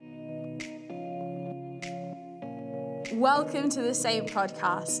Welcome to the Saint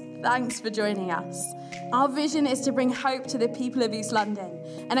Podcast. Thanks for joining us. Our vision is to bring hope to the people of East London,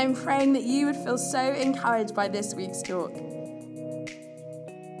 and I'm praying that you would feel so encouraged by this week's talk.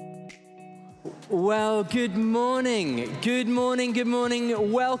 Well, good morning. Good morning. Good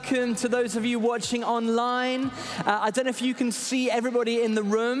morning. Welcome to those of you watching online. I don't know if you can see everybody in the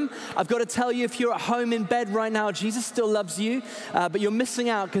room. I've got to tell you, if you're at home in bed right now, Jesus still loves you, but you're missing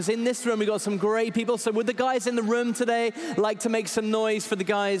out because in this room we've got some great people. So would the guys in the room today like to make some noise for the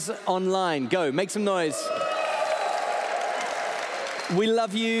guys online? Go, make some noise. We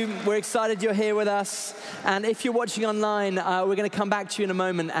love you. We're excited you're here with us. And if you're watching online, we're going to come back to you in a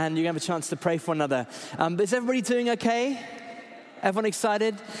moment and you're going to have a chance to pray for one another. But is everybody doing okay? Everyone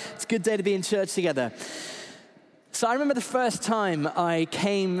excited? It's a good day to be in church together. So I remember the first time I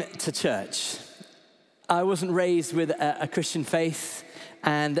came to church. I wasn't raised with a Christian faith.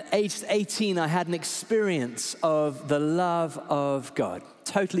 And aged 18, I had an experience of the love of God.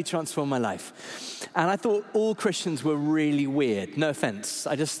 Totally transformed my life. And I thought all Christians were really weird. No offense.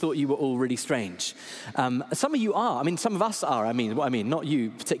 I just thought you were all really strange. Some of you are. I mean, some of us are. Not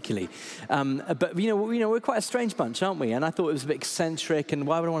you particularly. But we're quite a strange bunch, aren't we? And I thought it was a bit eccentric. And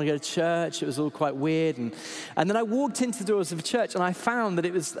why would I want to go to church? It was all quite weird. And then I walked into the doors of a church, and I found that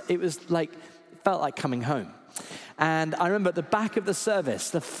it felt like coming home. And I remember at the back of the service,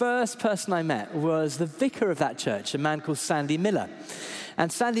 the first person I met was the vicar of that church, a man called Sandy Miller.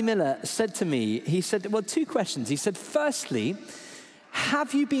 And Sandy Miller said to me, he said, well, two questions. He said, firstly,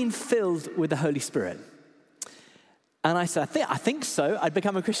 have you been filled with the Holy Spirit? And I said, I think so. I'd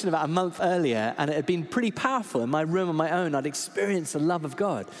become a Christian about a month earlier, and it had been pretty powerful. In my room on my own, I'd experienced the love of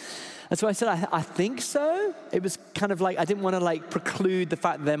God. And so I said, I think so. It was kind of like, I didn't want to preclude the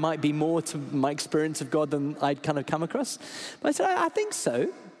fact that there might be more to my experience of God than I'd kind of come across. But I said, I think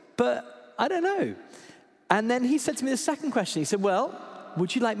so, but I don't know. And then he said to me the second question. He said, well,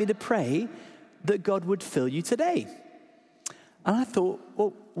 would you like me to pray that God would fill you today? And I thought,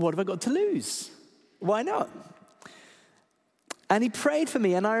 well, what have I got to lose? Why not? And he prayed for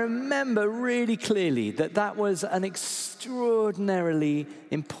me, and I remember really clearly that was an extraordinarily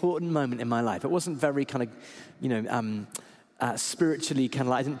important moment in my life. It wasn't very kind of, spiritually kind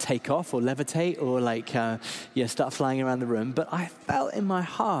of I didn't take off or levitate or start flying around the room, but I felt in my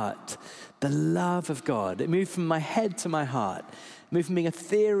heart the love of God. It moved from my head to my heart. It moved from being a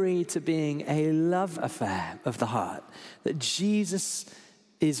theory to being a love affair of the heart, that Jesus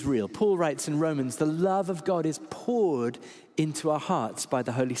is real. Paul writes in Romans, the love of God is poured into our hearts by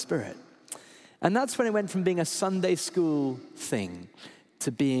the Holy Spirit. And that's when it went from being a Sunday school thing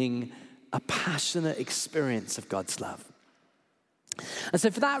to being a passionate experience of God's love. And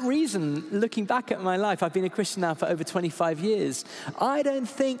so for that reason, looking back at my life, I've been a Christian now for over 25 years. I don't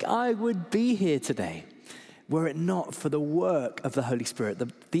think I would be here today were it not for the work of the Holy Spirit,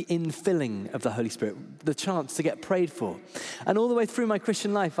 the infilling of the Holy Spirit, the chance to get prayed for. And all the way through my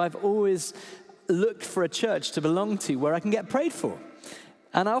Christian life, I've always looked for a church to belong to where I can get prayed for.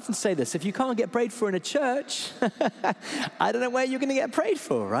 And I often say this, if you can't get prayed for in a church, I don't know where you're going to get prayed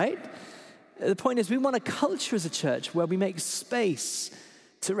for, right? The point is, we want a culture as a church where we make space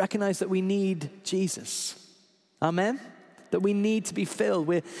to recognize that we need Jesus. Amen? That we need to be filled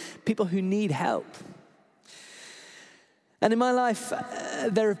with people who need help. And in my life,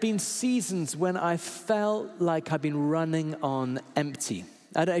 there have been seasons when I felt like I've been running on empty.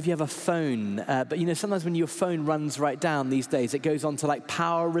 I don't know if you have a phone, but sometimes when your phone runs right down these days, it goes on to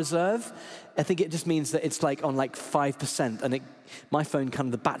power reserve. I think it just means that it's on 5%, and my phone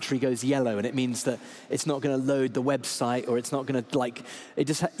the battery goes yellow, and it means that it's not going to load the website, or it's not going to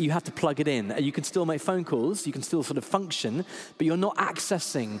you have to plug it in. You can still make phone calls, you can still sort of function, but you're not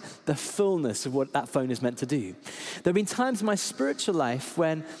accessing the fullness of what that phone is meant to do. There have been times in my spiritual life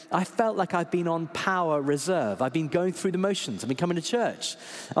when I felt like I've been on power reserve. I've been going through the motions. I've been coming to church.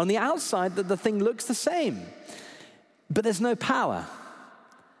 On the outside, the thing looks the same, but there's no power.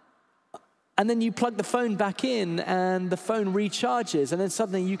 And then you plug the phone back in and the phone recharges, and then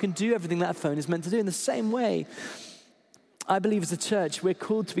suddenly you can do everything that phone is meant to do. In the same way, I believe as a church, we're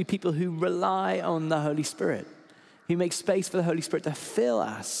called to be people who rely on the Holy Spirit, who make space for the Holy Spirit to fill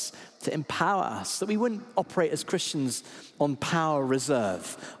us, to empower us, that we wouldn't operate as Christians on power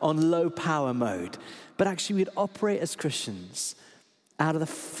reserve, on low power mode, but actually we'd operate as Christians out of the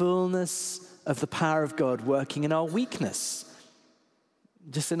fullness of the power of God working in our weakness,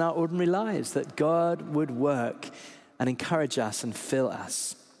 just in our ordinary lives, that God would work and encourage us and fill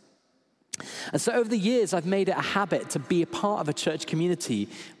us. And so over the years, I've made it a habit to be a part of a church community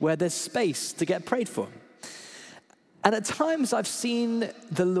where there's space to get prayed for. And at times, I've seen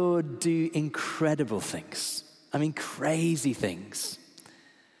the Lord do incredible things. I mean, crazy things.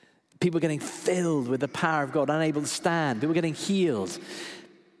 People getting filled with the power of God, unable to stand. People getting healed.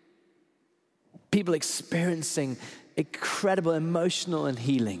 People experiencing incredible emotional and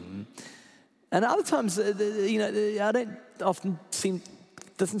healing. And other times, doesn't seem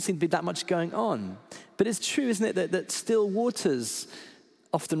to be that much going on. But it's true, isn't it, that still waters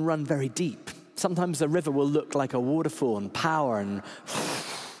often run very deep. Sometimes a river will look like a waterfall and power, and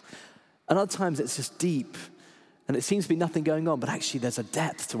other times it's just deep. And it seems to be nothing going on, but actually there's a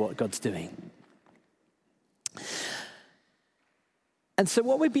depth to what God's doing. And so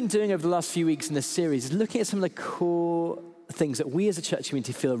what we've been doing over the last few weeks in this series is looking at some of the core things that we as a church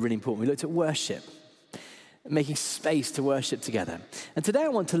community feel are really important. We looked at worship, making space to worship together. And today I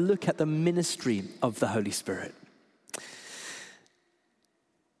want to look at the ministry of the Holy Spirit.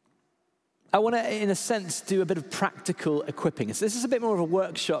 I want to, in a sense, do a bit of practical equipping. So this is a bit more of a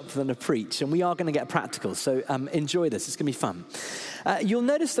workshop than a preach, and we are going to get practical, so enjoy this. It's going to be fun. You'll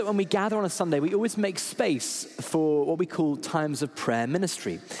notice that when we gather on a Sunday, we always make space for what we call times of prayer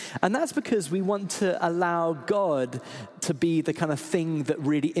ministry. And that's because we want to allow God to be the kind of thing that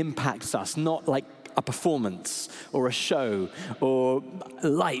really impacts us, not like a performance or a show or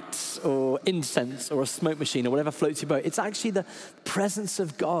lights or incense or a smoke machine or whatever floats your boat. It's actually the presence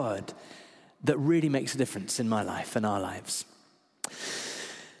of God that really makes a difference in my life and our lives.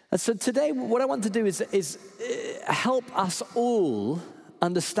 And so today, what I want to do is help us all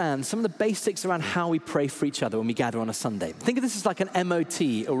understand some of the basics around how we pray for each other when we gather on a Sunday. Think of this as like an MOT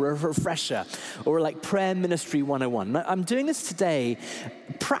or a refresher or like prayer ministry 101. I'm doing this today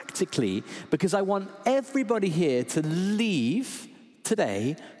practically because I want everybody here to leave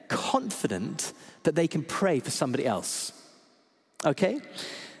today confident that they can pray for somebody else. Okay?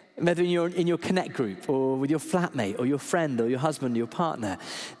 Whether in your connect group or with your flatmate or your friend or your husband or your partner,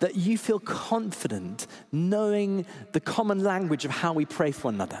 that you feel confident knowing the common language of how we pray for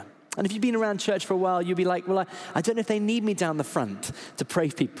one another. And if you've been around church for a while, you'll be like, well, I don't know if they need me down the front to pray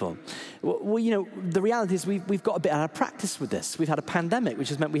for people. Well, the reality is we've got a bit out of practice with this. We've had a pandemic, which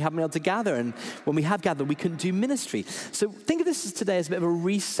has meant we haven't been able to gather. And when we have gathered, we couldn't do ministry. So think of this as today as a bit of a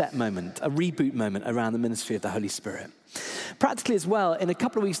reset moment, a reboot moment around the ministry of the Holy Spirit. Practically as well, in a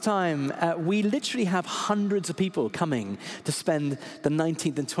couple of weeks' time, we literally have hundreds of people coming to spend the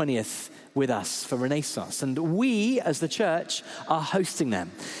 19th and 20th with us for Renaissance. And we, as the church, are hosting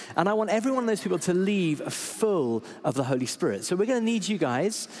them. And I want every one of those people to leave full of the Holy Spirit. So we're going to need you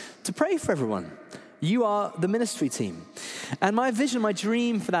guys to pray for everyone. You are the ministry team. And my vision, my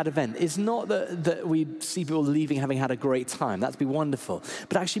dream for that event is not that we see people leaving having had a great time. That'd be wonderful.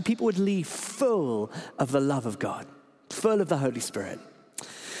 But actually people would leave full of the love of God, full of the Holy Spirit.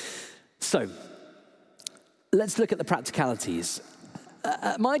 So let's look at the practicalities.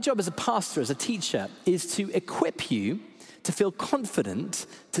 My job as a pastor, as a teacher, is to equip you to feel confident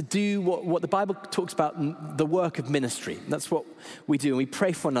to do what the Bible talks about, the work of ministry. That's what we do. And we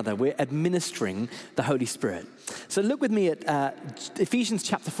pray for one another. We're administering the Holy Spirit. So look with me at Ephesians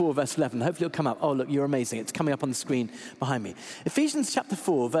chapter 4, verse 11. Hopefully it'll come up. Oh, look, you're amazing. It's coming up on the screen behind me. Ephesians chapter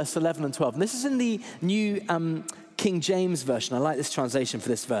 4, verse 11 and 12. And this is in the New King James Version. I like this translation for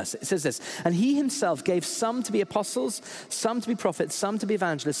this verse. It says this, and he himself gave some to be apostles, some to be prophets, some to be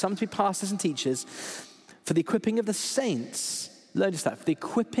evangelists, some to be pastors and teachers, for the equipping of the saints. Notice that, for the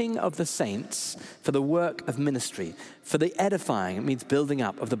equipping of the saints, for the work of ministry, for the edifying, it means building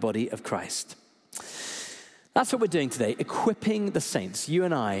up of the body of Christ. That's what we're doing today, equipping the saints. You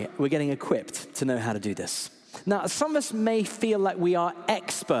and I, we're getting equipped to know how to do this. Now, some of us may feel like we are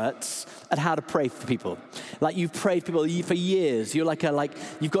experts at how to pray for people. Like you've prayed for people for years. You're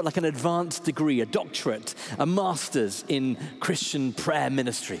you've got like an advanced degree, a doctorate, a master's in Christian prayer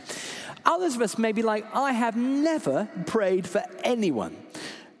ministry. Others of us may be like, I have never prayed for anyone.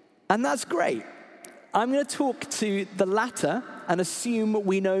 And that's great. I'm going to talk to the latter and assume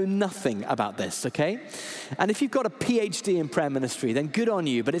we know nothing about this, okay? And if you've got a PhD in prayer ministry, then good on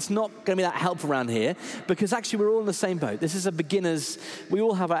you, but it's not going to be that helpful around here because actually we're all in the same boat. This is a beginner's, we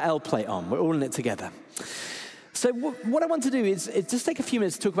all have our L plate on. We're all in it together. So what I want to do is just take a few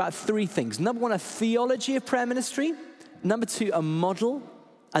minutes to talk about three things. Number one, a theology of prayer ministry. Number two, a model.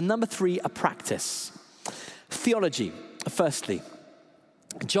 And number three, a practice. Theology, firstly.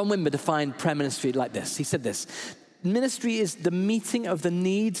 John Wimber defined prayer ministry like this. He said this, ministry is the meeting of the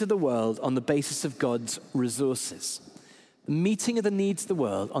needs of the world on the basis of God's resources. The meeting of the needs of the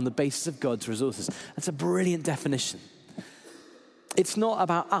world on the basis of God's resources. That's a brilliant definition. It's not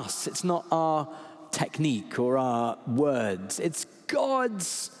about us. It's not our technique or our words. It's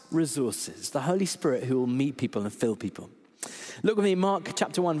God's resources, the Holy Spirit who will meet people and fill people. Look with me, Mark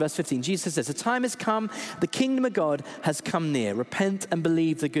chapter 1, verse 15. Jesus says this, "The time has come, the kingdom of God has come near. Repent and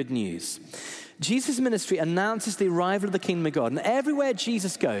believe the good news." Jesus' ministry announces the arrival of the kingdom of God. And everywhere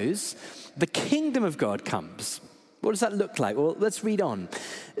Jesus goes, the kingdom of God comes. What does that look like? Well, let's read on.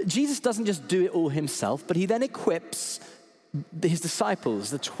 Jesus doesn't just do it all himself, but he then equips his disciples,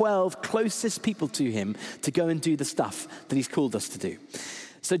 the 12 closest people to him, to go and do the stuff that he's called us to do.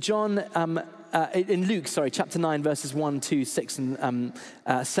 So in Luke, chapter 9, verses 1, 2, 6, and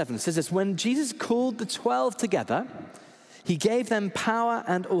 7, it says this, "When Jesus called the 12 together, he gave them power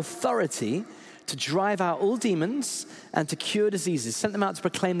and authority to drive out all demons and to cure diseases, sent them out to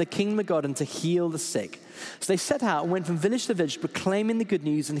proclaim the kingdom of God and to heal the sick. So they set out and went from village to village, proclaiming the good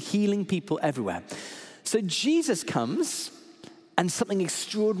news and healing people everywhere." So Jesus comes, and something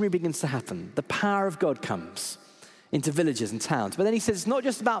extraordinary begins to happen. The power of God comes into villages and towns. But then he says, it's not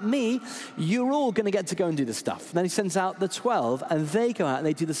just about me, you're all going to get to go and do this stuff. And then he sends out the 12, and they go out and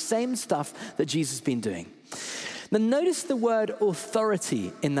they do the same stuff that Jesus has been doing. Now notice the word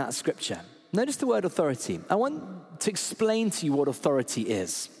authority in that scripture. Notice the word authority. I want to explain to you what authority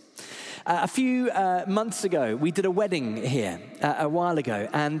is. A few months ago, we did a wedding here a while ago,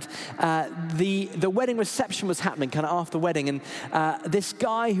 and the wedding reception was happening kind of after the wedding, and this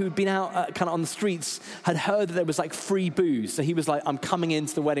guy who'd been out kind of on the streets had heard that there was like free booze, so he was like, "I'm coming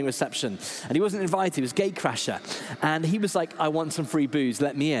into the wedding reception," and he wasn't invited, he was gatecrasher, and he was like, "I want some free booze,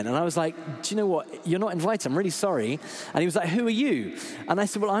 let me in," and I was like, "Do you know what, you're not invited, I'm really sorry," and he was like, "Who are you?" And I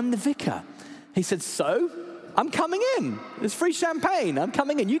said, "Well, I'm the vicar." He said, "So? I'm coming in. There's free champagne. I'm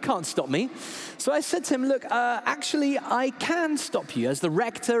coming in. You can't stop me." So I said to him, "Look, actually, I can stop you. As the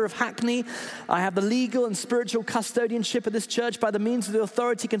rector of Hackney, I have the legal and spiritual custodianship of this church by the means of the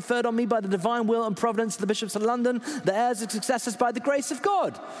authority conferred on me by the divine will and providence of the bishops of London, the heirs and successors by the grace of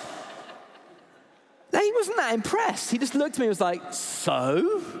God." Now, he wasn't that impressed. He just looked at me and was like,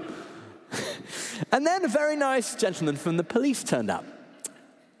 "So?" And then a very nice gentleman from the police turned up.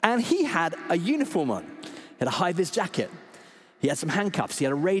 And he had a uniform on. He had a high-vis jacket. He had some handcuffs. He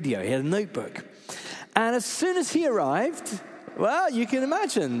had a radio. He had a notebook. And as soon as he arrived, well, you can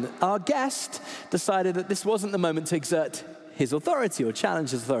imagine, our guest decided that this wasn't the moment to exert his authority or challenge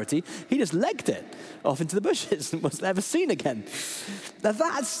his authority. He just legged it off into the bushes and was never seen again. Now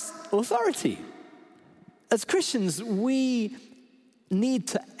that's authority. As Christians, we need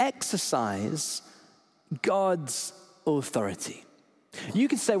to exercise God's authority. You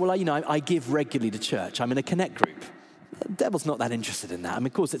could say, "Well, I give regularly to church. I'm in a connect group." The devil's not that interested in that. I mean,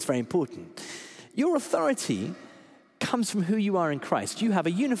 of course, it's very important. Your authority comes from who you are in Christ. You have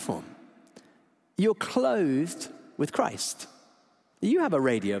a uniform. You're clothed with Christ. You have a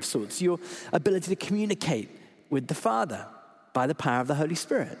radio of sorts. Your ability to communicate with the Father by the power of the Holy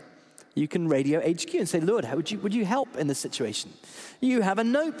Spirit. You can radio HQ and say, "Lord, would you help in this situation?" You have a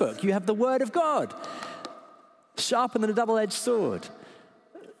notebook. You have the Word of God, sharper than a double-edged sword.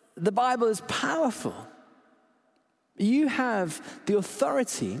 The Bible is powerful. You have the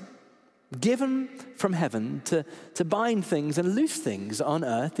authority given from heaven to bind things and loose things on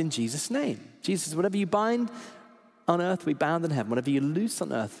earth in Jesus' name. Jesus says, "Whatever you bind on earth will be bound in heaven. Whatever you loose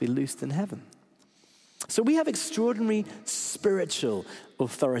on earth will be loosed in heaven." So we have extraordinary spiritual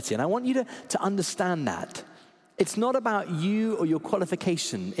authority. And I want you to understand that. It's not about you or your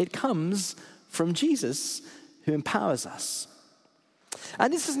qualification. It comes from Jesus, who empowers us.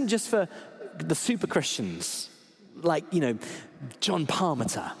 And this isn't just for the super Christians, like, John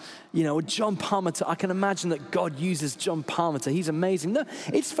Parmenter. John Parmenter, I can imagine that God uses John Parmenter. He's amazing. No,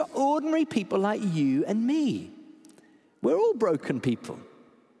 it's for ordinary people like you and me. We're all broken people.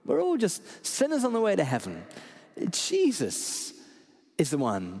 We're all just sinners on the way to heaven. Jesus is the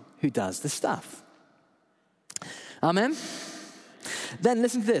one who does the stuff. Amen? Then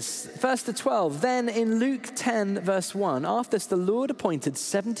listen to this, verse 12. Then in Luke 10, verse 1, after this, the Lord appointed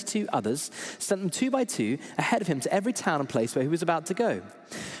 72 others, sent them 2 by 2 ahead of him to every town and place where he was about to go.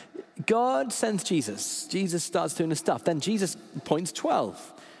 God sends Jesus. Jesus starts doing the stuff. Then Jesus appoints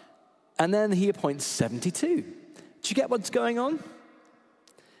 12. And then he appoints 72. Do you get what's going on?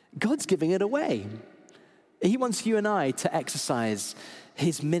 God's giving it away. He wants you and I to exercise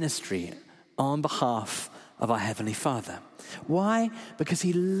his ministry on behalf of our Heavenly Father. Why? Because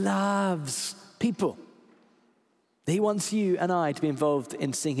he loves people. He wants you and I to be involved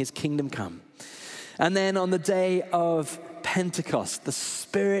in seeing his kingdom come. And then on the day of Pentecost, the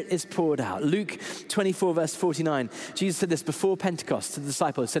Spirit is poured out. Luke 24, verse 49, Jesus said this before Pentecost to the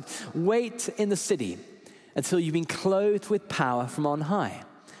disciples. He said, "Wait in the city until you've been clothed with power from on high."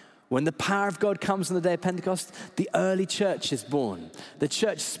 When the power of God comes on the day of Pentecost, the early church is born. The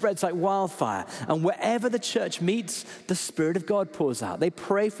church spreads like wildfire. And wherever the church meets, the Spirit of God pours out. They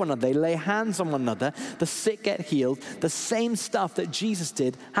pray for one another. They lay hands on one another. The sick get healed. The same stuff that Jesus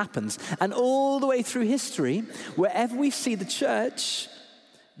did happens. And all the way through history, wherever we see the church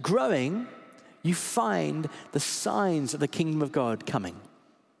growing, you find the signs of the kingdom of God coming.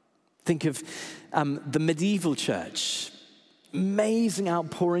 Think of the medieval church. Amazing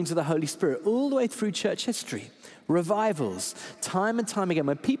outpourings of the Holy Spirit all the way through church history. Revivals, time and time again,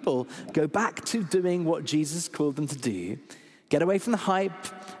 when people go back to doing what Jesus called them to do, get away from the hype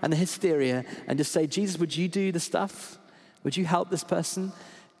and the hysteria and just say, Jesus, would you do the stuff? Would you help this person?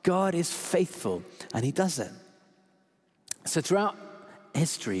 God is faithful, and he does it. So throughout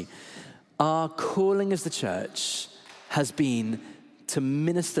history, our calling as the church has been to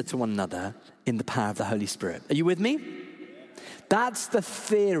minister to one another in the power of the Holy Spirit. Are you with me? That's the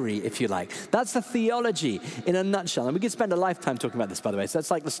theory, if you like. That's the theology in a nutshell. And we could spend a lifetime talking about this, by the way. So that's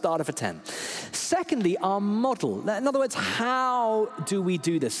like the start of a 10. Secondly, our model. In other words, how do we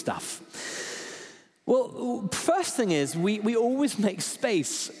do this stuff? Well, first thing is we always make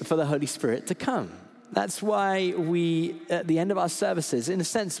space for the Holy Spirit to come. That's why we, at the end of our services, in a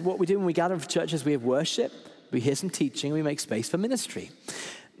sense, what we do when we gather for church is we have worship, we hear some teaching, we make space for ministry.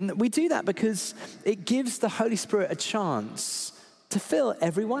 We do that because it gives the Holy Spirit a chance to fill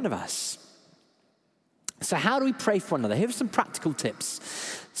every one of us. So how do we pray for one another? Here are some practical tips.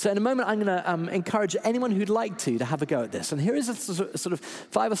 So in a moment, I'm going to encourage anyone who'd like to have a go at this. And here is a sort of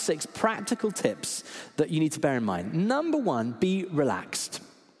 5 or 6 practical tips that you need to bear in mind. Number 1, be relaxed.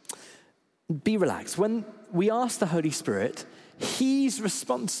 Be relaxed. When we ask the Holy Spirit, he's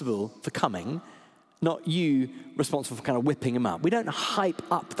responsible for coming, not you responsible for kind of whipping him up. We don't hype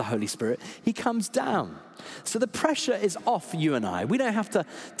up the Holy Spirit. He comes down. So the pressure is off you and I. We don't have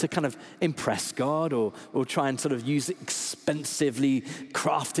to kind of impress God or try and sort of use expensively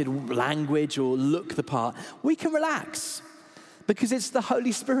crafted language or look the part. We can relax because it's the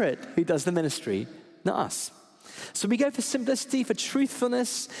Holy Spirit who does the ministry, not us. So we go for simplicity, for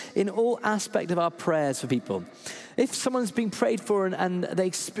truthfulness in all aspects of our prayers for people. If someone's being prayed for and they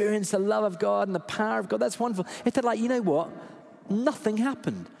experience the love of God and the power of God, that's wonderful. If they're like, you know what? Nothing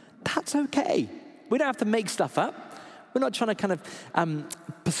happened. That's okay. We don't have to make stuff up. We're not trying to kind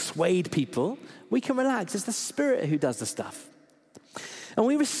of persuade people. We can relax. It's the Spirit who does the stuff. And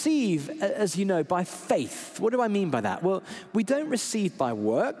we receive, as you know, by faith. What do I mean by that? Well, we don't receive by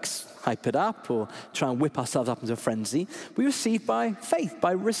works, hype it up, or try and whip ourselves up into a frenzy. We receive by faith,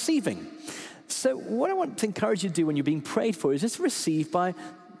 by receiving. So what I want to encourage you to do when you're being prayed for is just receive by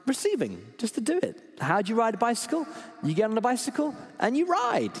receiving, just to do it. How do you ride a bicycle? You get on a bicycle and you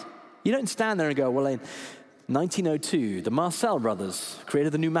ride. You don't stand there and go, well, in 1902, the Marcel brothers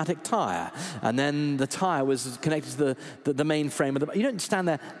created the pneumatic tire, and then the tire was connected to the main frame of the bike. You don't stand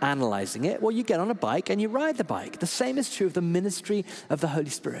there analyzing it. Well, you get on a bike and you ride the bike. The same is true of the ministry of the Holy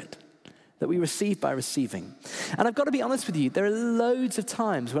Spirit that we receive by receiving. And I've got to be honest with you, there are loads of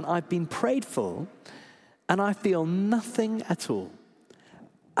times when I've been prayed for and I feel nothing at all.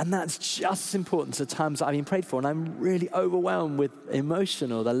 And that's just as important as the times I've been prayed for and I'm really overwhelmed with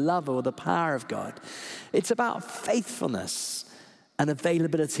emotion or the love or the power of God. It's about faithfulness and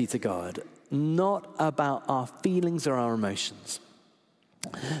availability to God, not about our feelings or our emotions.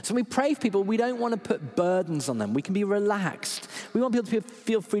 So when we pray for people, we don't want to put burdens on them. We can be relaxed. We want people to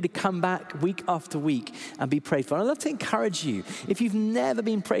feel free to come back week after week and be prayed for. And I'd love to encourage you, if you've never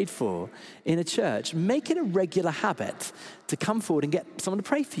been prayed for in a church, make it a regular habit to come forward and get someone to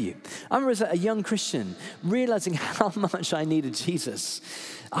pray for you. I remember as a young Christian, realizing how much I needed Jesus.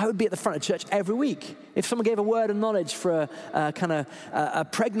 I would be at the front of church every week. If someone gave a word of knowledge for a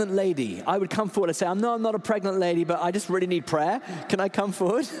pregnant lady, I would come forward and say, I'm not a pregnant lady, but I just really need prayer. Can I come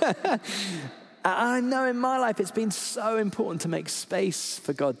forward? I know in my life it's been so important to make space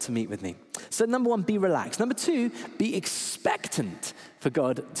for God to meet with me. So number 1, be relaxed. Number 2, be expectant for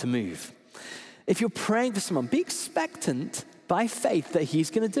God to move. If you're praying for someone, be expectant by faith that he's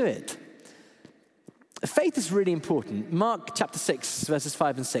going to do it. Faith is really important. Mark chapter 6, verses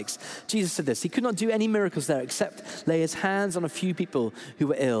 5 and 6. Jesus said this, he could not do any miracles there except lay his hands on a few people who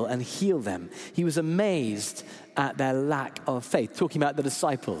were ill and heal them. He was amazed at their lack of faith, talking about the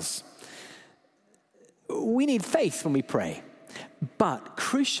disciples. We need faith when we pray. But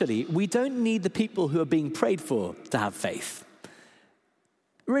crucially, we don't need the people who are being prayed for to have faith.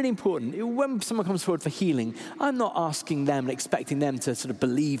 Really important. When someone comes forward for healing, I'm not asking them and expecting them to sort of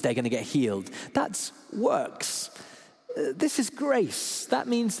believe they're going to get healed. That's works. This is grace. That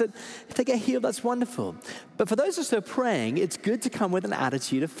means that if they get healed, that's wonderful. But for those of us who are praying, it's good to come with an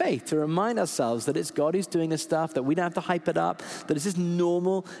attitude of faith, to remind ourselves that it's God who's doing this stuff, that we don't have to hype it up, that it's just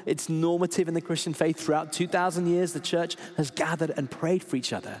normal, it's normative in the Christian faith. Throughout 2,000 years, the church has gathered and prayed for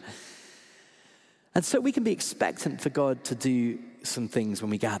each other. And so we can be expectant for God to do some things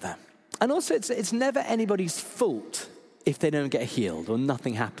when we gather. And also, it's never anybody's fault if they don't get healed or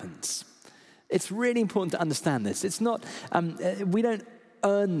nothing happens. It's really important to understand this. It's not, we don't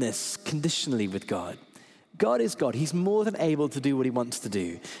earn this conditionally with God. God is God. He's more than able to do what he wants to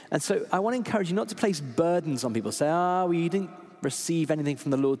do. And so I want to encourage you not to place burdens on people. Say, well, you didn't receive anything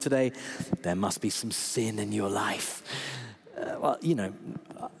from the Lord today. There must be some sin in your life. Well, you know,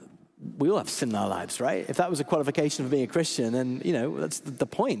 we all have sin in our lives, right? If that was a qualification for being a Christian, then, you know, that's the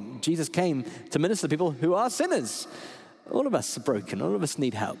point. Jesus came to minister to people who are sinners. All of us are broken. All of us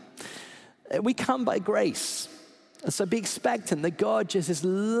need help. We come by grace. And so be expectant that God just is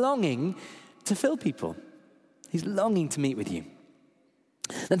longing to fill people. He's longing to meet with you.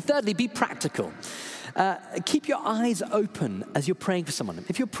 Then thirdly, be practical. Keep your eyes open as you're praying for someone.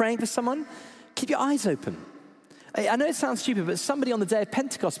 If you're praying for someone, keep your eyes open. I know it sounds stupid, but somebody on the day of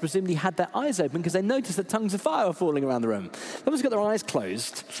Pentecost presumably had their eyes open because they noticed that tongues of fire were falling around the room. Someone's got their eyes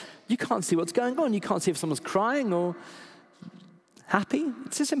closed. You can't see what's going on. You can't see if someone's crying or happy.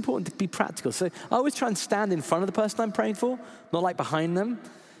 It's just important to be practical. So I always try and stand in front of the person I'm praying for, not like behind them,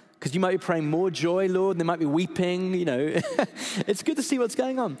 because you might be praying more joy, Lord, and they might be weeping, you know. It's good to see what's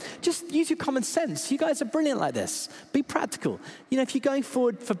going on. Just use your common sense. You guys are brilliant like this. Be practical. You know, if you're going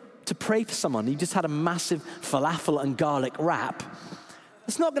forward to pray for someone, you just had a massive falafel and garlic wrap,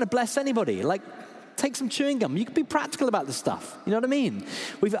 it's not going to bless anybody. Like, take some chewing gum. You can be practical about this stuff. You know what I mean?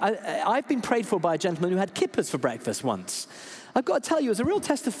 I've been prayed for by a gentleman who had kippers for breakfast once. I've got to tell you, it was a real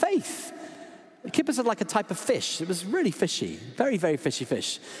test of faith. Kippers are like a type of fish. It was really fishy, very, very fishy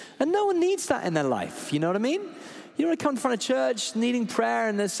fish. And no one needs that in their life, you know what I mean? You don't want to come in front of church needing prayer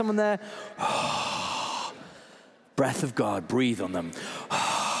and there's someone there, breath of God, breathe on them.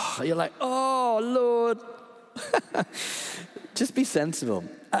 You're like, oh, Lord. Just be sensible.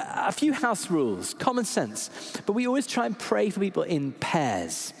 A few house rules, common sense. But we always try and pray for people in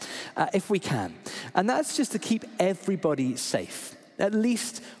pairs, if we can. And that's just to keep everybody safe. At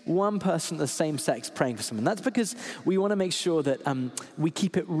least one person of the same sex praying for someone. That's because we want to make sure that we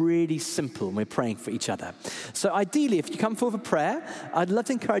keep it really simple when we're praying for each other. So ideally, if you come forward for prayer, I'd love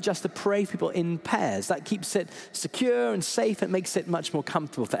to encourage us to pray for people in pairs. That keeps it secure and safe. It makes it much more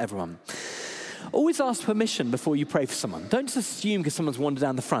comfortable for everyone. Always ask permission before you pray for someone. Don't just assume because someone's wandered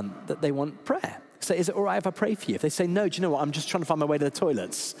down the front that they want prayer. Say, is it all right if I pray for you? If they say, no, do you know what? I'm just trying to find my way to the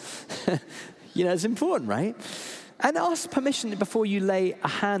toilets. You know, it's important, right? And ask permission before you lay a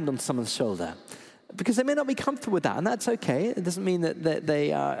hand on someone's shoulder, because they may not be comfortable with that, and that's okay. It doesn't mean that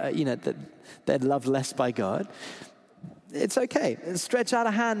they are, you know, that they're loved less by God. It's okay. Stretch out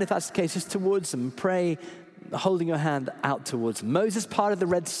a hand if that's the case, just towards them. Pray, holding your hand out towards them. Moses parted the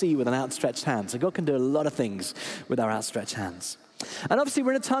Red Sea with an outstretched hand, so God can do a lot of things with our outstretched hands. And obviously,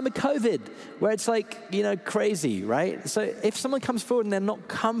 we're in a time of COVID where it's like, you know, crazy, right? So if someone comes forward and they're not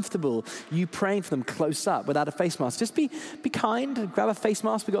comfortable, you praying for them close up without a face mask, just be kind, grab a face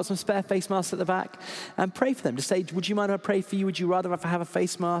mask. We've got some spare face masks at the back, and pray for them. Just say, would you mind if I pray for you? Would you rather have a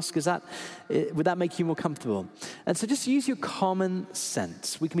face mask? Would that make you more comfortable? And so just use your common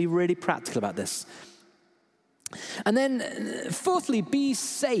sense. We can be really practical about this. And then fourthly, be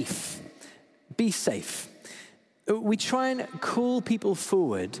safe. Be safe. We try and call people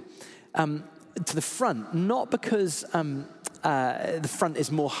forward to the front, not because the front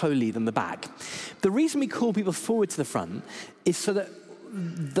is more holy than the back. The reason we call people forward to the front is so that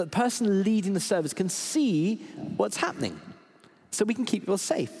the person leading the service can see what's happening, so we can keep people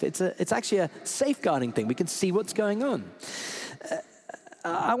safe. It's actually a safeguarding thing. We can see what's going on.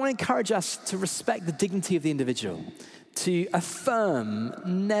 I want to encourage us to respect the dignity of the individual, to affirm,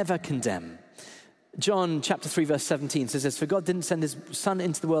 never condemn. John chapter 3 verse 17 says this, for God didn't send his son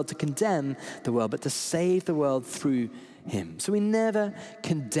into the world to condemn the world, but to save the world through him. So we never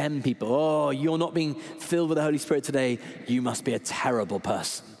condemn people. Oh, you're not being filled with the Holy Spirit today. You must be a terrible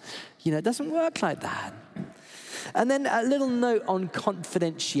person. You know, it doesn't work like that. And then a little note on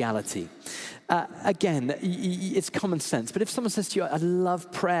confidentiality. Again, it's common sense, but if someone says to you, I'd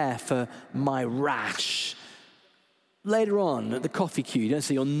love prayer for my rash, later on at the coffee queue, you don't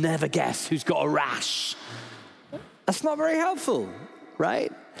say, you'll never guess who's got a rash. That's not very helpful,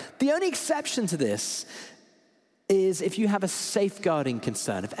 right? The only exception to this is if you have a safeguarding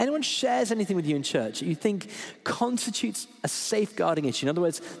concern. If anyone shares anything with you in church that you think constitutes a safeguarding issue, in other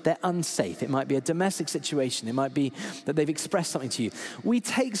words, they're unsafe. It might be a domestic situation. It might be that they've expressed something to you. We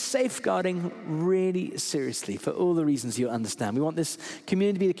take safeguarding really seriously for all the reasons you'll understand. We want this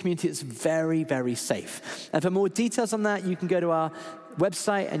community to be a community that's very, very safe. And for more details on that, you can go to our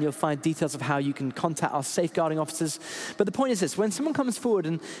website and you'll find details of how you can contact our safeguarding officers. But the point is this: when someone comes forward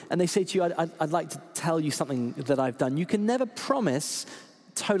and they say to you, I'd like to tell you something that I've done, you can never promise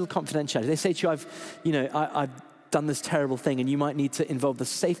total confidentiality. They say to you, I've done this terrible thing and you might need to involve the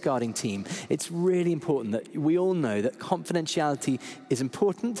safeguarding team. It's really important that we all know that confidentiality is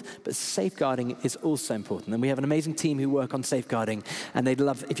important, but safeguarding is also important. And we have an amazing team who work on safeguarding, and they'd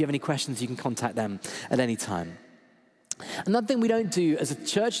love, if you have any questions, you can contact them at any time. Another thing we don't do as a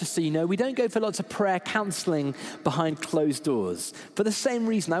church, just so you know, we don't go for lots of prayer counseling behind closed doors. For the same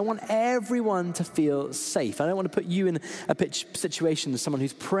reason, I want everyone to feel safe. I don't want to put you in a situation as someone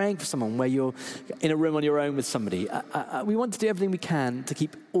who's praying for someone where you're in a room on your own with somebody. We want to do everything we can to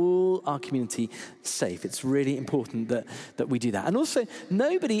keep all our community safe. It's really important that we do that. And also,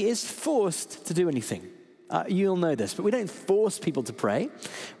 nobody is forced to do anything. You'll know this, but we don't force people to pray.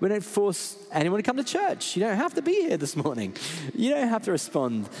 We don't force anyone to come to church. You don't have to be here this morning. You don't have to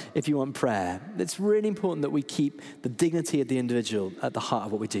respond if you want prayer. It's really important that we keep the dignity of the individual at the heart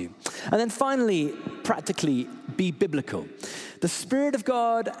of what we do. And then finally, practically, be biblical. The Spirit of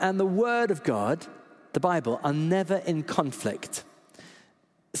God and the Word of God, the Bible, are never in conflict.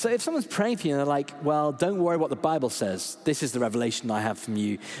 So if someone's praying for you and they're like, well, don't worry what the Bible says. This is the revelation I have from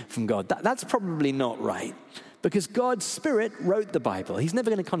you, from God. That's probably not right, because God's Spirit wrote the Bible. He's never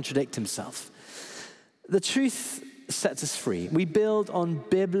going to contradict himself. The truth sets us free. We build on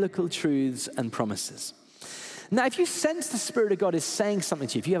biblical truths and promises. Now, if you sense the Spirit of God is saying something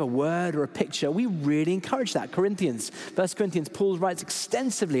to you, if you have a word or a picture, we really encourage that. 1 Corinthians, Paul writes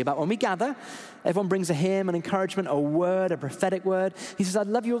extensively about when we gather, everyone brings a hymn, an encouragement, a word, a prophetic word. He says, I'd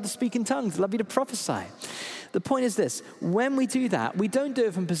love you all to speak in tongues. I'd love you to prophesy. The point is this: when we do that, we don't do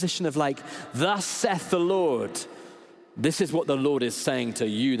it from a position of like, thus saith the Lord. This is what the Lord is saying to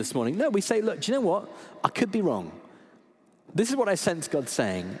you this morning. No, we say, look, do you know what? I could be wrong. This is what I sense God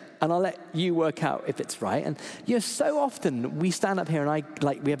saying, and I'll let you work out if it's right. And so often we stand up here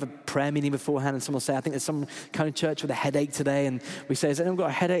and we have a prayer meeting beforehand, and someone will say, I think there's some kind of church with a headache today, and we say, has anyone got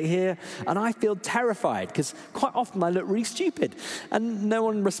a headache here? And I feel terrified, because quite often I look really stupid, and no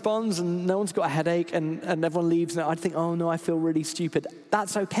one responds, and no one's got a headache, and everyone leaves, and I think, oh no, I feel really stupid.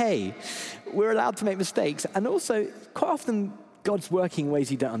 That's okay. We're allowed to make mistakes, and also quite often God's working in ways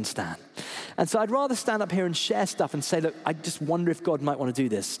you don't understand. And so I'd rather stand up here and share stuff and say, look, I just wonder if God might want to do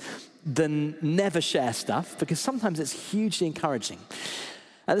this, than never share stuff, because sometimes it's hugely encouraging.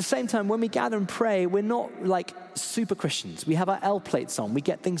 At the same time, when we gather and pray, we're not like super Christians. We have our L plates on. We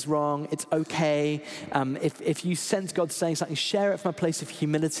get things wrong. It's okay. If you sense God saying something, share it from a place of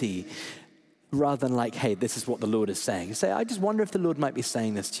humility rather than like, hey, this is what the Lord is saying. You say, I just wonder if the Lord might be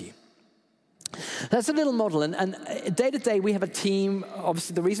saying this to you. That's a little model, and day to day we have a team.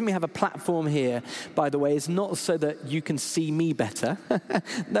 Obviously, the reason we have a platform here, by the way, is not so that you can see me better.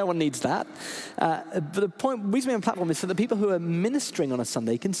 No one needs that. But the reason we have a platform is so that people who are ministering on a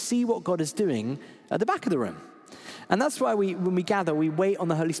Sunday can see what God is doing at the back of the room. And that's why when we gather, we wait on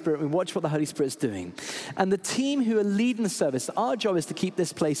the Holy Spirit, we watch what the Holy Spirit's doing. And the team who are leading the service, our job is to keep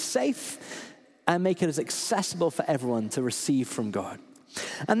this place safe and make it as accessible for everyone to receive from God.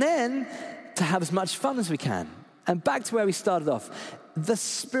 And then to have as much fun as we can. And back to where we started off, the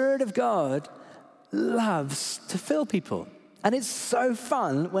Spirit of God loves to fill people. And it's so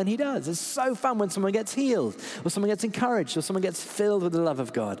fun when he does. It's so fun when someone gets healed, or someone gets encouraged, or someone gets filled with the love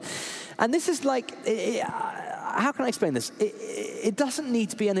of God. And this is like, how can I explain this? It doesn't need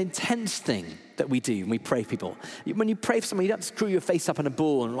to be an intense thing that we do when we pray for people. When you pray for someone, you don't have to screw your face up in a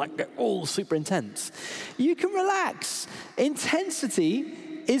ball and like get all super intense. You can relax. Intensity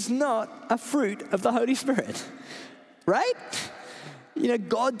is not a fruit of the Holy Spirit, right?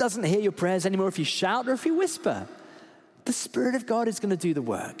 God doesn't hear your prayers anymore if you shout or if you whisper. The Spirit of God is going to do the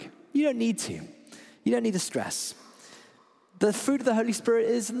work. You don't need to. You don't need to stress. The fruit of the Holy Spirit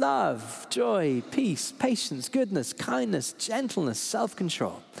is love, joy, peace, patience, goodness, kindness, gentleness,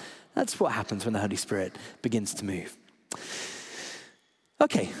 self-control. That's what happens when the Holy Spirit begins to move.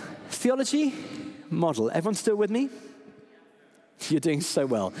 Okay, theology, model. Everyone still with me? You're doing so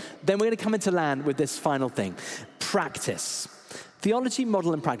well. Then we're going to come into land with this final thing, practice. Theology,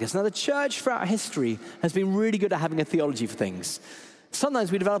 model, and practice. Now, the church throughout history has been really good at having a theology for things.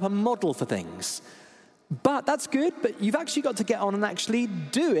 Sometimes we develop a model for things. But that's good, but you've actually got to get on and actually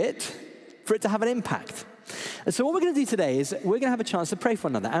do it for it to have an impact. And so what we're going to do today is we're going to have a chance to pray for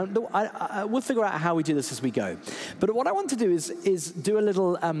one another. And we'll figure out how we do this as we go. But what I want to do is do a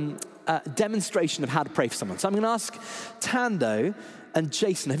little demonstration of how to pray for someone. So I'm going to ask Tando and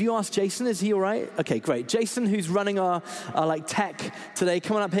Jason. Have you asked Jason? Is he all right? Okay, great. Jason, who's running our like tech today,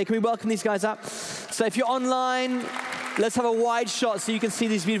 come on up here. Can we welcome these guys up? So if you're online, let's have a wide shot so you can see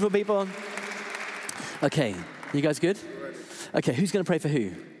these beautiful people. Okay, you guys good? Okay, who's going to pray for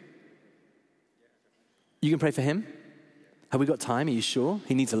who? You can pray for him? Have we got time? Are you sure?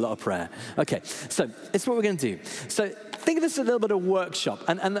 He needs a lot of prayer. Okay, so it's what we're going to do. So think of this as a little bit of a workshop.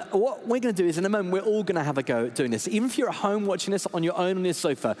 And what we're going to do is in a moment, we're all going to have a go at doing this. Even if you're at home watching this on your own on your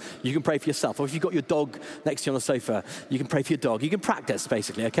sofa, you can pray for yourself. Or if you've got your dog next to you on the sofa, you can pray for your dog. You can practice,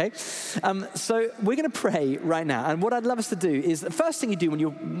 basically, okay? So we're going to pray right now. And what I'd love us to do is the first thing you do when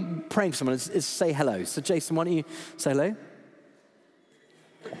you're praying for someone is say hello. So Jason, why don't you say hello?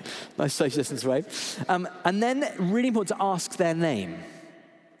 Nice social distance wave. And then, really important to ask their name.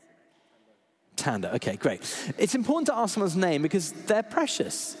 Tando. Okay, great. It's important to ask someone's name because they're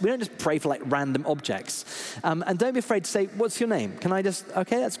precious. We don't just pray for like random objects. And don't be afraid to say, what's your name? Can I just,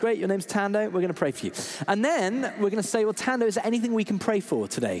 okay, that's great. Your name's Tando. We're going to pray for you. And then we're going to say, well, Tando, is there anything we can pray for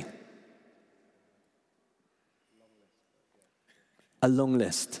today? A long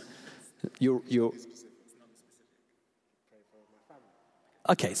list. Your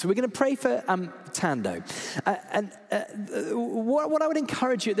Okay, so we're going to pray for Tando. What I would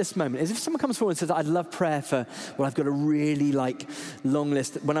encourage you at this moment is if someone comes forward and says, I'd love prayer for, well, I've got a really long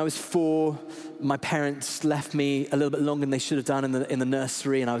list. When I was 4, my parents left me a little bit longer than they should have done in the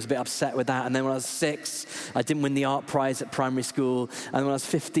nursery, and I was a bit upset with that. And then when I was 6, I didn't win the art prize at primary school. And when I was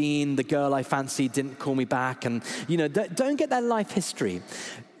 15, the girl I fancied didn't call me back. And, don't get their life history.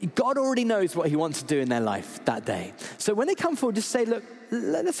 God already knows what he wants to do in their life that day. So when they come forward, just say, look,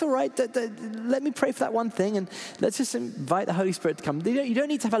 that's all right. Let me pray for that one thing, and let's just invite the Holy Spirit to come. You don't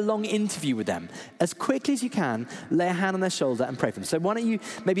need to have a long interview with them. As quickly as you can, lay a hand on their shoulder and pray for them. So why don't you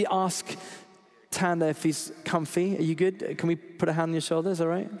maybe ask Tando if he's comfy. Are you good? Can we put a hand on your shoulders, all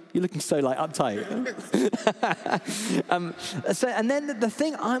right? You're looking so uptight. And then the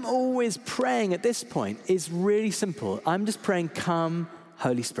thing I'm always praying at this point is really simple. I'm just praying, come,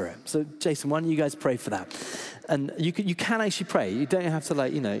 Holy Spirit. So Jason, why don't you guys pray for that? And you can actually pray. You don't have to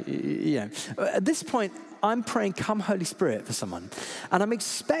At this point, I'm praying, come Holy Spirit for someone. And I'm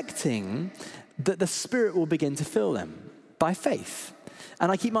expecting that the Spirit will begin to fill them by faith.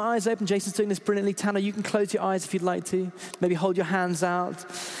 And I keep my eyes open. Jason's doing this brilliantly. Tanner, you can close your eyes if you'd like to. Maybe hold your hands out.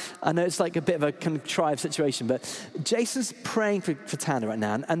 I know it's like a bit of a contrived situation, but Jason's praying for Tando right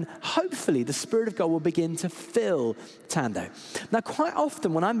now. And hopefully the Spirit of God will begin to fill Tando. Now, quite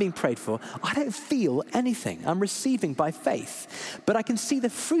often when I'm being prayed for, I don't feel anything. I'm receiving by faith. But I can see the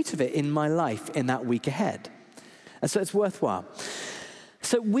fruit of it in my life in that week ahead. And so it's worthwhile.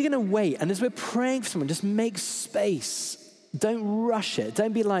 So we're going to wait. And as we're praying for someone, just make space. Don't rush it.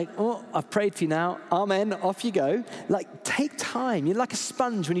 Don't be like, oh, I've prayed for you now. Amen. Off you go. Take time. You're like a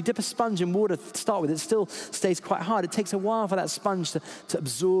sponge. When you dip a sponge in water to start with, it still stays quite hard. It takes a while for that sponge to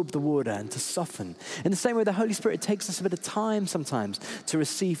absorb the water and to soften. In the same way, the Holy Spirit, it takes us a bit of time sometimes to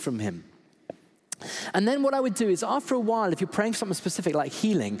receive from him. And then what I would do is after a while, if you're praying for something specific like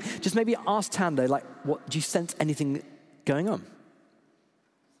healing, just maybe ask Tando, what, do you sense anything going on?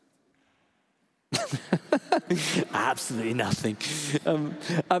 Absolutely nothing.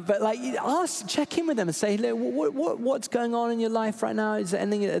 But check in with them and say, what's going on in your life right now? Is there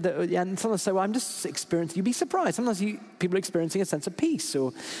anything and sometimes say, well, I'm just experiencing, you'd be surprised. Sometimes people are experiencing a sense of peace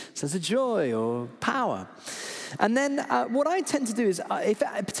or a sense of joy or power. And then what I tend to do is,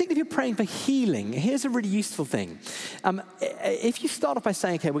 particularly if you're praying for healing, here's a really useful thing. If you start off by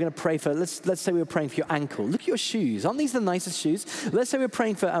saying, okay, we're going to pray for, let's say we were praying for your ankle. Look at your shoes. Aren't these the nicest shoes? Let's say we're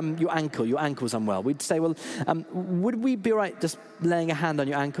praying for your ankle. Your ankle's unwell. We'd say, well, would we be all right just laying a hand on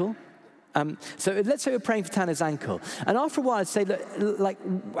your ankle? So let's say we're praying for Tanner's ankle. And after a while, I'd say,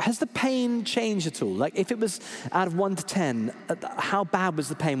 has the pain changed at all? If it was out of 1 to 10, how bad was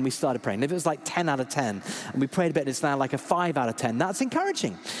the pain when we started praying? If it was 10 out of 10, and we prayed a bit and it's now a 5 out of 10, that's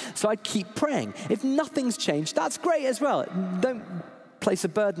encouraging. So I'd keep praying. If nothing's changed, that's great as well. Don't place a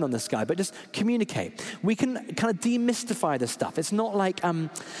burden on this guy, but just communicate. We can kind of demystify this stuff. It's not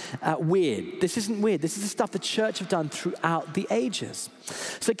weird. This isn't weird. This is the stuff the church have done throughout the ages.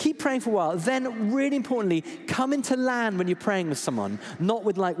 So keep praying for a while. Then, really importantly, come into land when you're praying with someone, not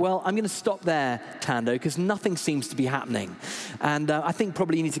with well, I'm going to stop there, Tando, because nothing seems to be happening. And I think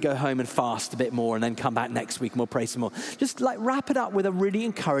probably you need to go home and fast a bit more and then come back next week and we'll pray some more. Just wrap it up with a really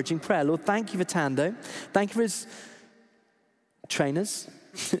encouraging prayer. Lord, thank you for Tando. Thank you for his trainers.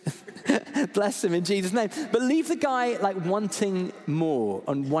 Bless him in Jesus' name. But leave the guy like wanting more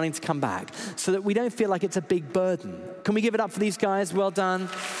and wanting to come back so that we don't feel like it's a big burden. Can we give it up for these guys? Well done.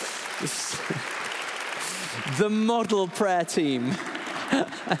 The model prayer team.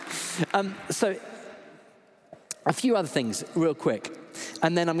 So a few other things real quick.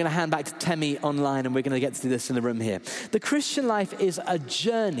 And then I'm going to hand back to Temi online, and we're going to get to do this in the room here. The Christian life is a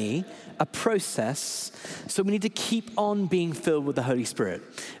journey, a process, so we need to keep on being filled with the Holy Spirit.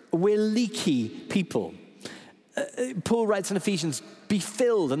 We're leaky people. Paul writes in Ephesians, be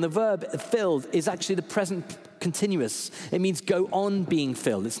filled, and the verb filled is actually the present continuous. It means go on being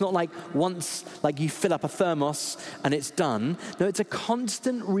filled. It's not like once, like you fill up a thermos and it's done. No, it's a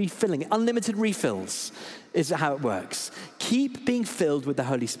constant refilling. Unlimited refills is how it works. Keep being filled with the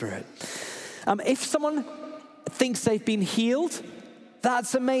Holy Spirit. If someone thinks they've been healed,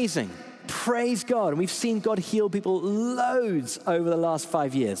 that's amazing. Praise God. And we've seen God heal people loads over the last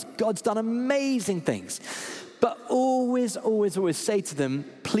 5 years. God's done amazing things. But always, always, always say to them,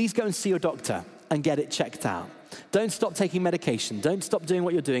 please go and see your doctor and get it checked out. Don't stop taking medication. Don't stop doing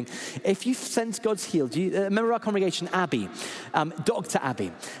what you're doing. If you sense God's healed you, remember our congregation, Abby, Dr.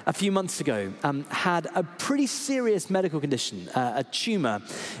 Abby, a few months ago, had a pretty serious medical condition, a tumor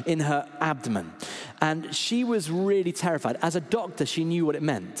in her abdomen. And she was really terrified. As a doctor, she knew what it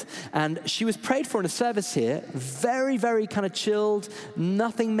meant. And she was prayed for in a service here, very, very kind of chilled,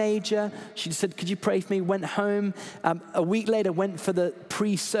 nothing major. She just said, could you pray for me? Went home. A week later, went for the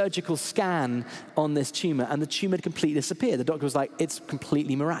pre-surgical scan on this tumor, and the tumor had completely disappeared. The doctor was like, it's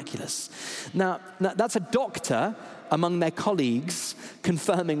completely miraculous. Now that's a doctor among their colleagues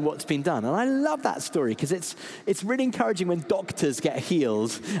confirming what's been done. And I love that story because it's really encouraging when doctors get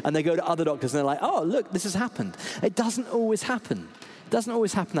healed and they go to other doctors and they're like, oh, look, this has happened. It doesn't always happen. It doesn't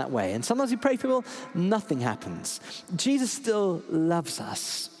always happen that way. And sometimes we pray for people, nothing happens. Jesus still loves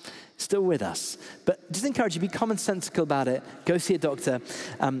us, still with us. But just encourage you, be commonsensical about it. Go see a doctor.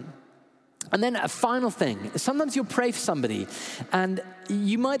 And then a final thing, sometimes you'll pray for somebody and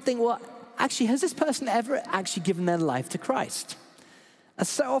you might think, well, actually, has this person ever actually given their life to Christ? And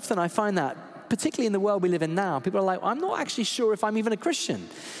so often I find that, particularly in the world we live in now, people are like, I'm not actually sure if I'm even a Christian.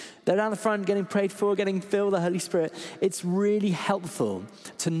 They're down the front getting prayed for, getting filled with the Holy Spirit. It's really helpful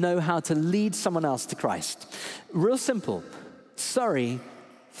to know how to lead someone else to Christ. Real simple. Sorry,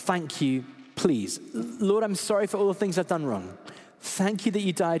 thank you, please. Lord, I'm sorry for all the things I've done wrong. Thank you that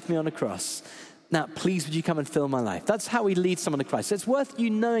you died for me on the cross. Now, please, would you come and fill my life? That's how we lead someone to Christ. So it's worth you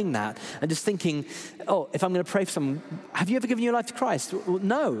knowing that and just thinking, oh, if I'm going to pray for someone, have you ever given your life to Christ? Well,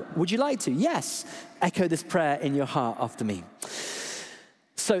 no. Would you like to? Yes. Echo this prayer in your heart after me.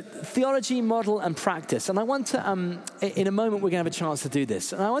 So theology, model, and practice. And I want to, in a moment, we're going to have a chance to do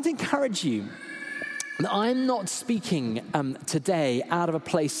this. And I want to encourage you that I'm not speaking today out of a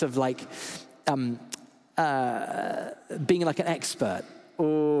place of like being like an expert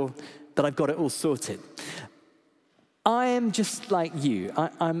or that I've got it all sorted. I am just like you.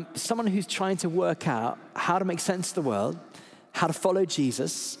 I'm someone who's trying to work out how to make sense of the world, how to follow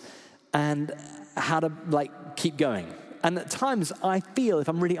Jesus, and how to like keep going. And at times I feel, if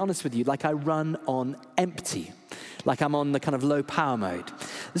I'm really honest with you, like I run on empty, like I'm on the kind of low power mode.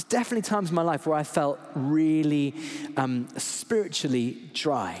 There's definitely times in my life where I felt really spiritually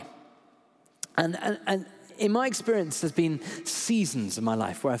dry. And in my experience, there's been seasons in my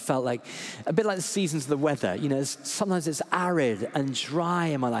life where I felt like, a bit like the seasons of the weather. You know, sometimes it's arid and dry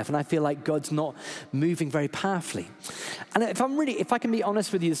in my life, and I feel like God's not moving very powerfully. And if I can be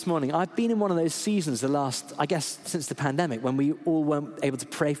honest with you this morning, I've been in one of those seasons the last, I guess, since the pandemic, when we all weren't able to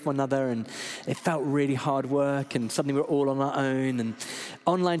pray for one another, and it felt really hard work, and suddenly we're all on our own, and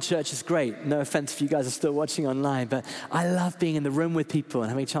online church is great. No offense if you guys are still watching online, but I love being in the room with people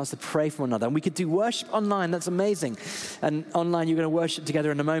and having a chance to pray for one another. And we could do worship online. That's amazing. And online, you're going to worship together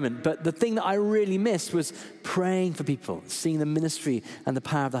in a moment. But the thing that I really missed was praying for people, seeing the ministry and the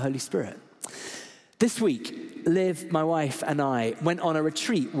power of the Holy Spirit. This week, Liv, my wife, and I went on a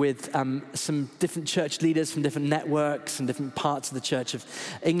retreat with some different church leaders from different networks and different parts of the Church of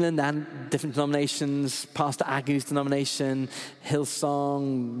England and different denominations, Pastor Agu's denomination,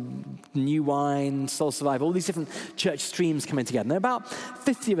 Hillsong, New Wine, Soul Survive, all these different church streams coming together. And there are about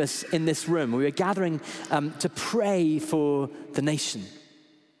 50 of us in this room. We were gathering to pray for the nation,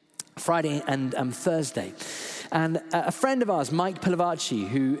 Friday and Thursday. And a friend of ours, Mike Pilavachi,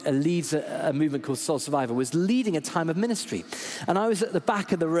 who leads a movement called Soul Survivor, was leading a time of ministry. And I was at the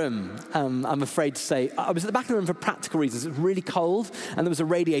back of the room, I'm afraid to say. I was at the back of the room for practical reasons. It was really cold, and there was a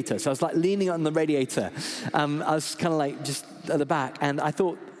radiator. So I was like leaning on the radiator. I was kind of like just at the back. And I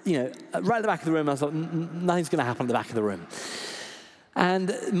thought, you know, right at the back of the room, I thought, nothing's going to happen at the back of the room.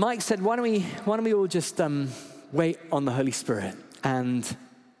 And Mike said, why don't we all just wait on the Holy Spirit? And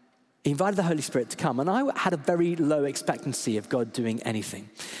he invited the Holy Spirit to come. And I had a very low expectancy of God doing anything.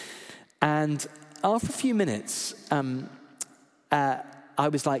 And after a few minutes, I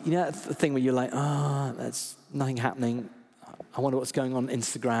was like, you know, the thing where you're like, oh, there's nothing happening. I wonder what's going on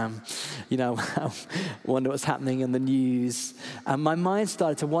Instagram. You know, I wonder what's happening in the news. And my mind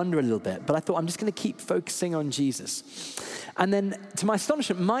started to wander a little bit, but I thought I'm just going to keep focusing on Jesus. And then to my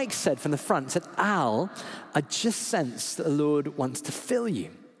astonishment, Mike said from the front, said, Al, I just sense that the Lord wants to fill you.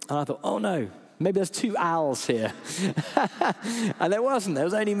 And I thought, oh no, maybe there's two Als here. And there wasn't, there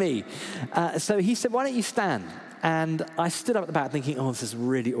was only me. So he said, why don't you stand? And I stood up at the back thinking, oh, this is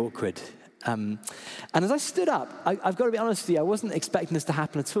really awkward. And as I stood up, I've got to be honest with you, I wasn't expecting this to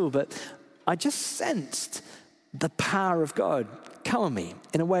happen at all, but I just sensed the power of God come on me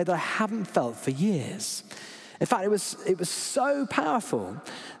in a way that I haven't felt for years. In fact, it was so powerful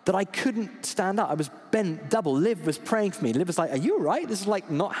that I couldn't stand up. I was bent double. Liv was praying for me. Liv was like, are you all right? This is like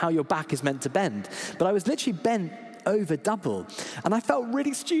not how your back is meant to bend. But I was literally bent over double. And I felt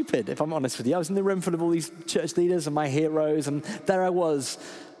really stupid, if I'm honest with you. I was in the room full of all these church leaders and my heroes, and there I was,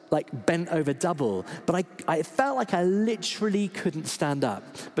 like bent over double. But I felt like I literally couldn't stand up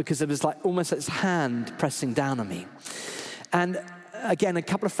because it was like almost this hand pressing down on me. And again, a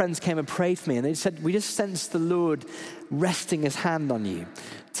couple of friends came and prayed for me, and they said, we just sensed the Lord resting his hand on you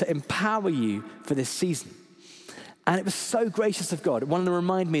to empower you for this season. And it was so gracious of God. It wanted to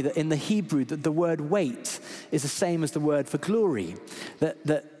remind me that in the Hebrew, that the word weight is the same as the word for glory.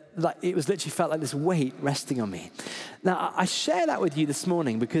 That like it was literally felt like this weight resting on me. Now, I share that with you this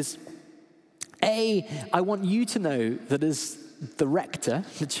morning because, I want you to know that as the rector,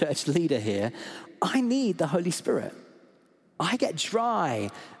 the church leader here, I need the Holy Spirit. I get dry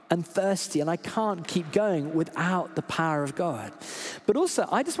and thirsty, and I can't keep going without the power of God. But also,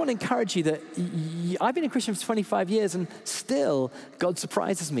 I just want to encourage you that I've been a Christian for 25 years, and still God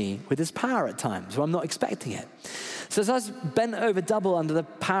surprises me with his power at times when I'm not expecting it. So as I was bent over double under the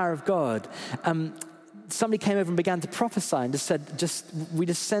power of God, somebody came over and began to prophesy and just said, we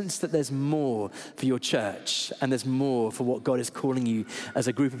just sense that there's more for your church and there's more for what God is calling you as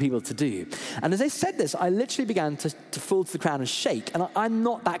a group of people to do. And as they said this, I literally began to fall to the ground and shake. And I'm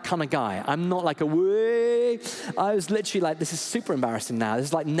not that kind of guy. I'm not like a way. I was literally like, this is super embarrassing now. This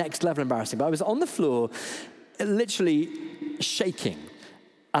is like next level embarrassing. But I was on the floor, literally shaking.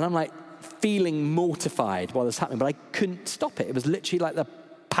 And I'm like feeling mortified while this happened, but I couldn't stop it. It was literally like the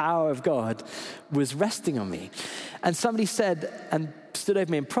power of God was resting on me. And somebody said, and stood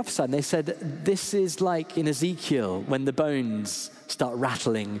over me and prophesied, and they said, this is like in Ezekiel when the bones start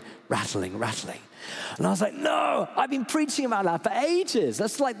rattling. And I was like, no, I've been preaching about that for ages.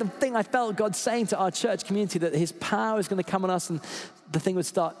 That's like the thing I felt God saying to our church community, that his power is going to come on us and the thing would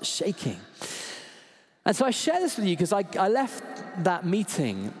start shaking. And so I share this with you because I left that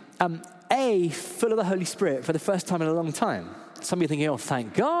meeting, full of the Holy Spirit for the first time in a long time. Some of you are thinking, oh,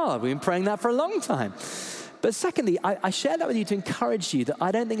 thank God, we've been praying that for a long time. But secondly, I share that with you to encourage you that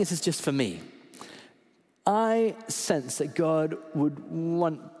I don't think this is just for me. I sense that God would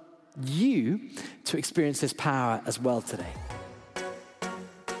want you to experience his power as well today.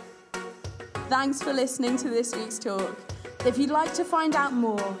 Thanks for listening to this week's talk. If you'd like to find out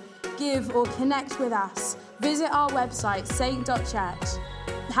more, give or connect with us, visit our website, saint.church.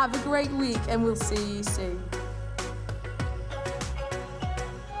 Have a great week and we'll see you soon.